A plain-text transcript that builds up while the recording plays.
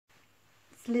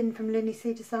It's Lynn from Lynn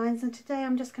Designs, and today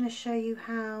I'm just going to show you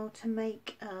how to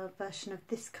make a version of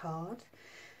this card.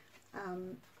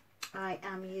 I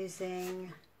am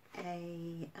using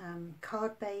a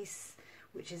card base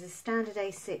which is a standard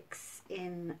A6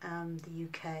 in the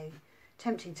UK,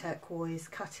 tempting turquoise,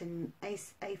 cut in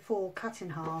A4, cut in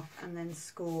half and then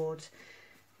scored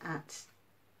at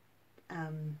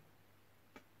in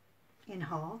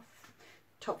half,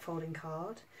 top folding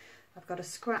card. I've got a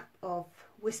scrap of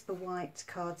Whisper White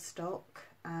cardstock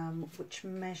which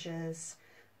measures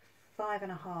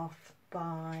 5.5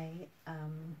 by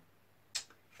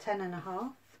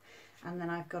 10.5, and then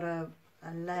I've got a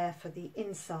layer for the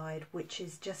inside which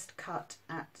is just cut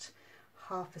at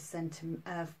half a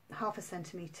centimetre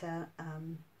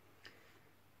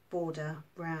border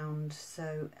round,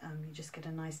 so you just get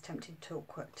a nice tempting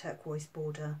turquoise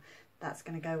border. That's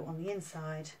going to go on the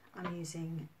inside. I'm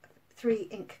using 3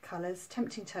 ink colours: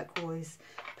 Tempting Turquoise,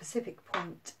 Pacific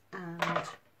Point and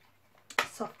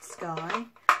Soft Sky.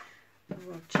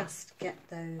 We'll just get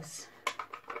those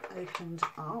opened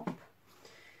up.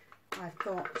 I'm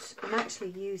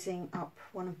actually using up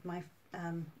one of my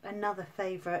another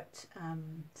favourite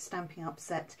Stampin' Up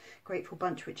set, Grateful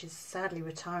Bunch, which is sadly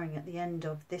retiring at the end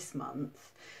of this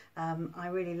month. I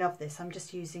really love this. I'm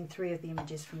just using 3 of the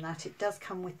images from that. It does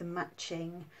come with the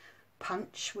matching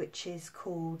punch, which is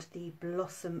called the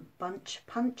Blossom Bunch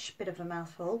Punch. Bit of a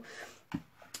mouthful,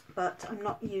 but I'm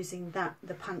not using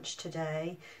the punch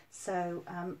today, so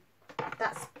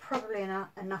that's probably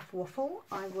enough waffle.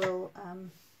 I will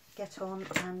get on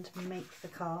and make the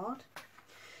card.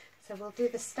 So we'll do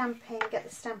the stamping, get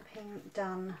the stamping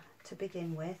done to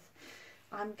begin with.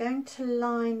 I'm going to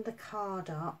line the card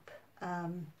up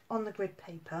on the grid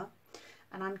paper,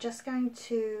 and I'm just going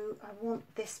to, I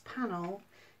want this panel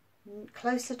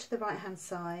closer to the right hand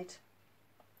side,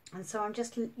 and so I'm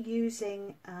just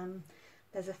using,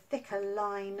 there's a thicker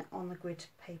line on the grid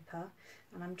paper,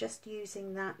 and I'm just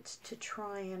using that to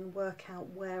try and work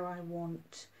out where I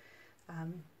want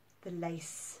the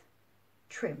lace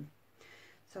trim.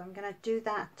 So I'm going to do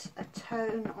that a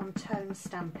tone on tone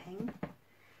stamping,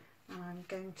 and I'm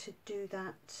going to do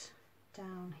that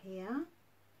down here.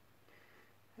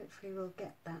 Hopefully we'll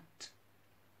get that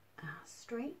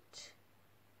straight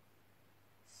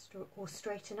or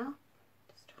straight enough.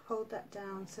 Just hold that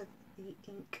down so the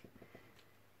ink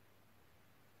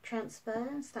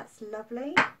transfers. That's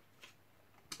lovely.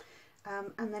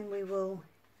 And then we will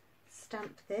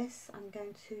stamp this. I'm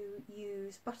going to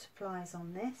use butterflies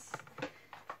on this,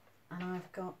 and I'm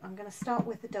going to start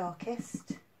with the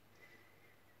darkest,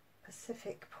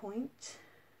 Pacific Point,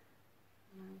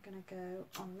 and I'm going to go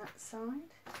on that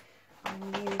side.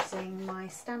 I'm using my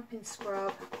Stampin'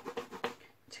 Scrub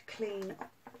to clean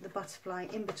the butterfly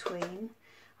in between.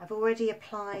 I've already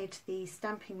applied the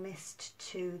stamping mist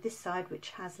to this side, which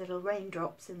has little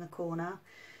raindrops in the corner.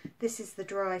 This is the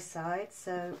dry side,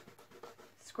 so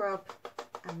scrub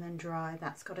and then dry.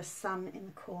 That's got a sun in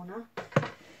the corner.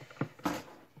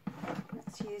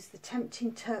 Let's use the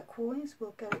Tempting Turquoise.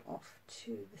 We'll go off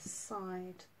to the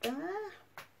side there.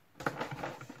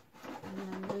 And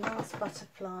then the last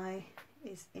butterfly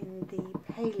is in the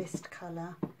palest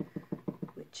colour,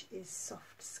 which is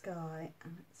Soft Sky,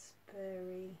 and it's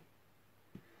very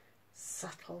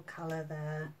subtle colour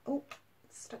there. Oh,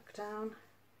 stuck down.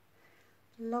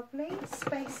 Lovely.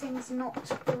 Spacing's not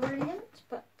brilliant,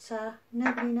 but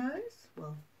nobody knows.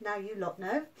 Well, now you lot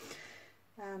know.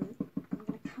 I'm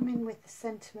going to come in with the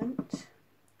sentiment.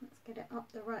 Let's get it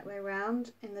up the right way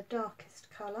round in the darkest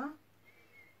colour.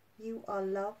 You are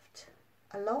loved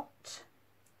a lot.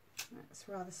 That's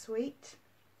rather sweet.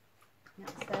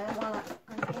 That's there. While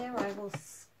I'm here, I will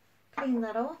clean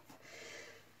that off.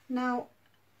 Now,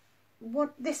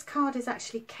 what this card is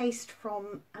actually cased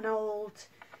from an old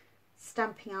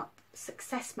Stampin' Up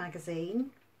Success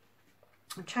magazine.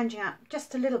 I'm changing out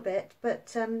just a little bit,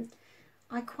 but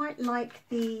I quite like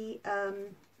the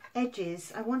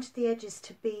edges. I wanted the edges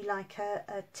to be like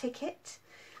a ticket,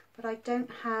 but I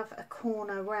don't have a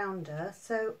corner rounder.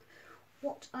 So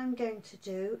what I'm going to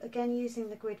do, again using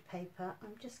the grid paper,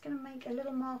 I'm just going to make a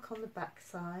little mark on the back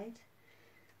side,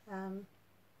 1/2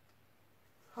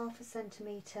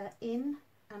 centimetre in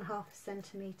and 1/2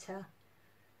 centimetre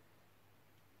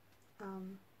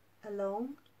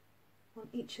along on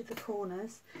each of the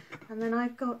corners, and then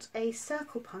I've got a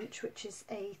circle punch, which is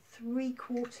a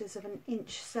 3/4 of an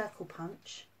inch circle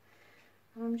punch,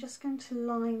 and I'm just going to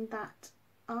line that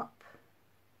up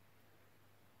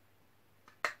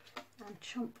and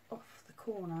chomp off the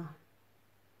corner,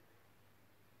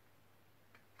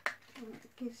 and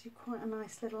it gives you quite a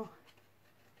nice little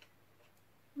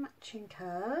matching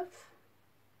curve.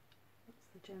 That's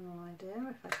the a general idea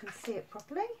if I can see it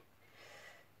properly.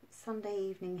 It's Sunday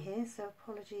evening here, so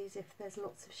apologies if there's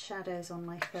lots of shadows on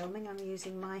my filming. I'm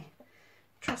using my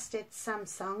trusted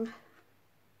Samsung.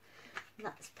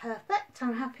 That's perfect.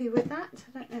 I'm happy with that.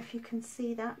 I don't know if you can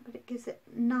see that, but it gives it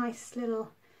nice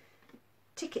little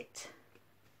ticket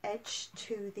edge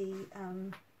to the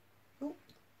oh,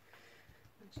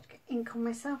 I just get ink on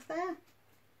myself there.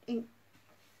 Ink.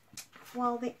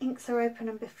 While the inks are open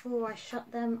and before I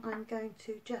shut them, I'm going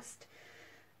to just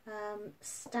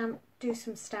do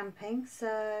some stamping.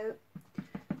 So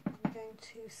I'm going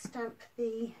to stamp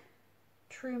the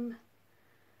trim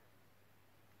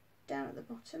down at the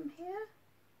bottom here.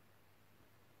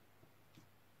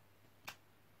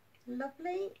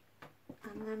 Lovely.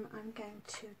 And then I'm going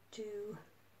to do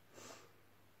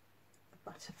a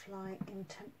butterfly in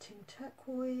Tempting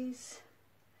Turquoise.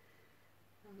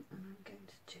 And I'm going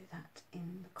to do that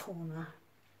in the corner.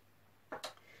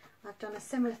 I've done a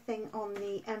similar thing on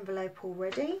the envelope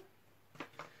already,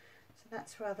 so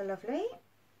that's rather lovely.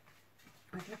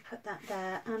 I'm going to put that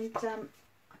there, and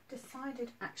I've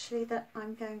decided actually that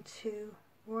I'm going to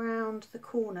round the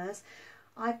corners.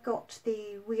 I've got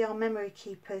the We Are Memory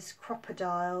Keepers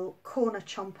Crocodile Corner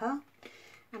Chomper,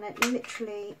 and it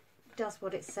literally does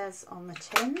what it says on the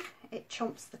tin. It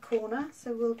chomps the corner,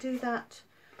 so we'll do that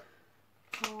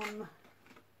on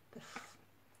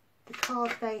the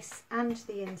card base and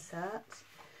the insert.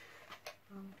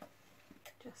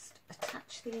 Just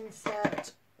attach the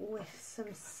insert with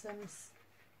some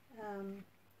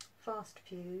fast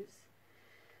fuse,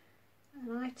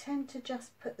 and I tend to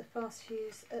just put the fast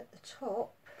fuse at the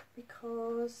top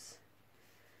because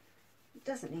it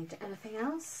doesn't need anything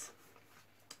else.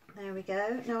 There we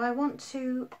go. Now I want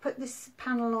to put this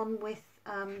panel on with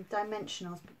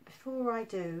dimensionals, but before I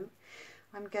do,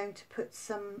 I'm going to put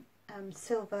some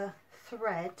silver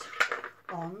thread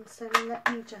on, so let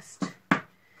me just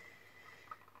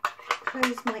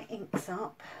close my inks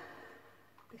up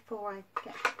before I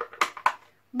get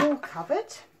more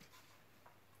covered.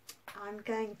 I'm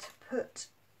going to put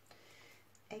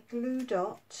a glue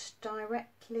dot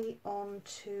directly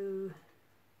onto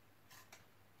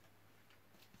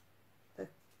the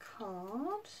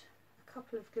card, a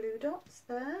couple of glue dots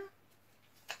there.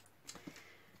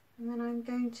 And then I'm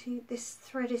going to, this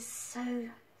thread is so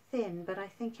thin, but I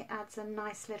think it adds a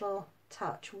nice little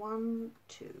touch. 1,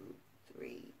 2,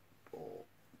 3, 4,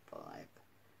 5.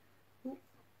 Ooh,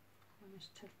 I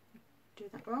managed to do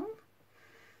that wrong.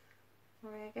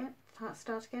 Sorry again.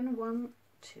 Start again. 1,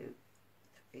 2,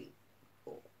 3,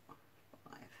 4,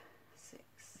 5, 6,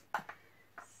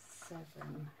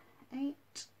 7,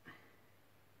 8.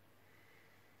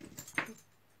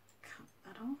 Cut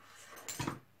that off.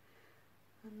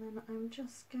 And then I'm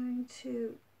just going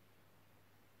to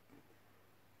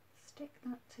stick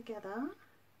that together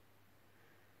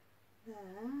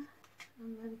there,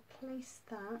 and then place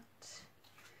that,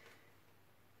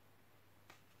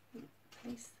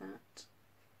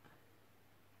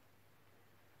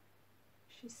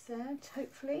 she said,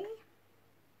 hopefully,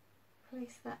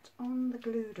 place that on the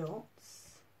glue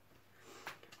dots,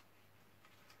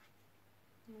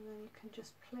 and then you can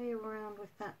just play around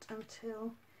with that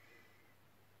until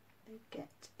they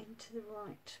get into the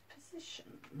right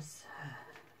positions. Let's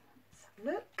have a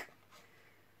look.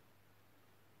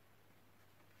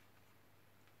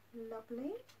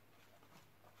 Lovely.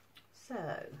 So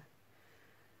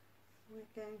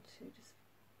we're going to just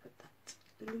put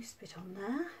that loose bit on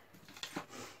there.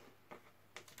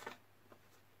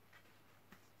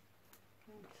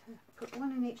 Going to put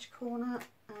one in each corner,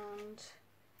 and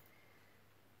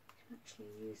you can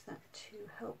actually use that to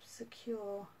help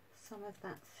secure some of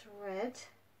that thread.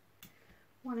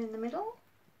 One in the middle.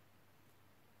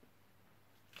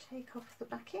 Take off the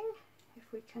backing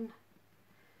if we can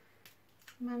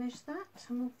manage that,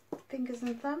 and fingers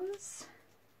and thumbs.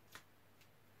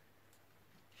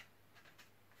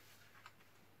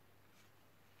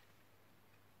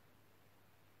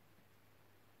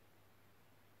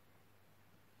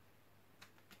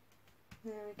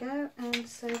 There we go. And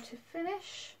so to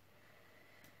finish,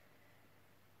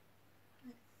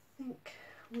 I think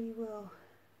we will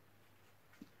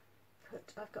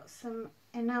put, I've got some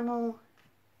enamel,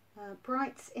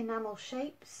 Bright's enamel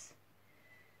shapes,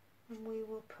 and we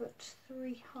will put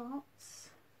 3 hearts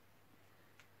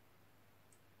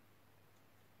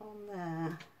on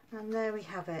there, and there we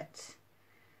have it,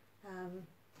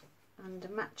 and a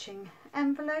matching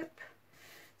envelope.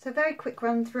 So very quick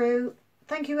run through.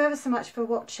 Thank you ever so much for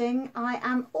watching. I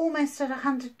am almost at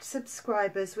 100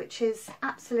 subscribers, which is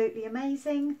absolutely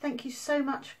amazing. Thank you so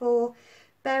much for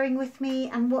bearing with me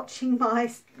and watching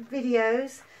my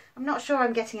videos. I'm not sure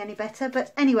I'm getting any better,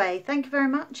 but anyway, thank you very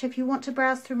much. If you want to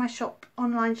browse through my shop,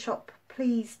 online shop,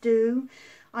 please do.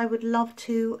 I would love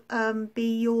to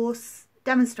be your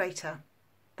demonstrator.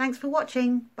 Thanks for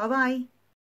watching. Bye bye.